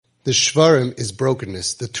The shvarim is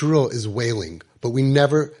brokenness. The Turah is wailing. But we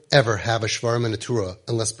never, ever have a shvarim and a Turah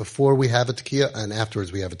unless before we have a tekiah and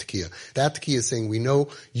afterwards we have a tekiah. That tekiah is saying, we know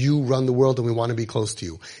you run the world and we want to be close to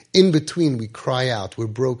you. In between, we cry out, we're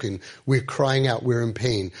broken, we're crying out, we're in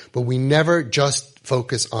pain. But we never just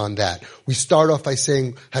focus on that. We start off by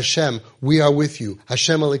saying, Hashem, we are with you.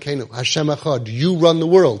 Hashem Elokeinu, Hashem Echad, you run the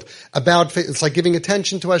world. It's like giving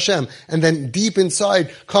attention to Hashem. And then deep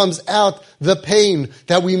inside comes out the pain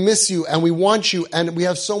that we miss you and we want you and we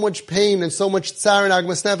have so much pain and so much tsar and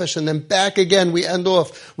agmas nefesh. And then back again we end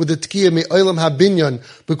off with the Tekiah Me'olam HaBinyan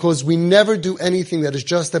because we never do anything that is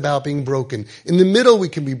just about being broken. In the middle we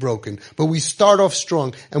can be broken, but we start off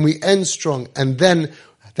strong and we end strong and then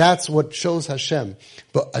that's what shows Hashem.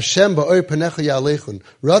 But Hashem ba'or panecha ya'alechun.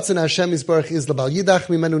 Ratzon Hashem Yisbarach is l'bal yidach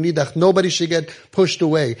mimenu nidach. Nobody should get pushed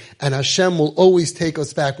away. And Hashem will always take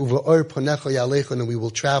us back. Ba'or panecha ya'alechun, and we will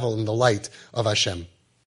travel in the light of Hashem.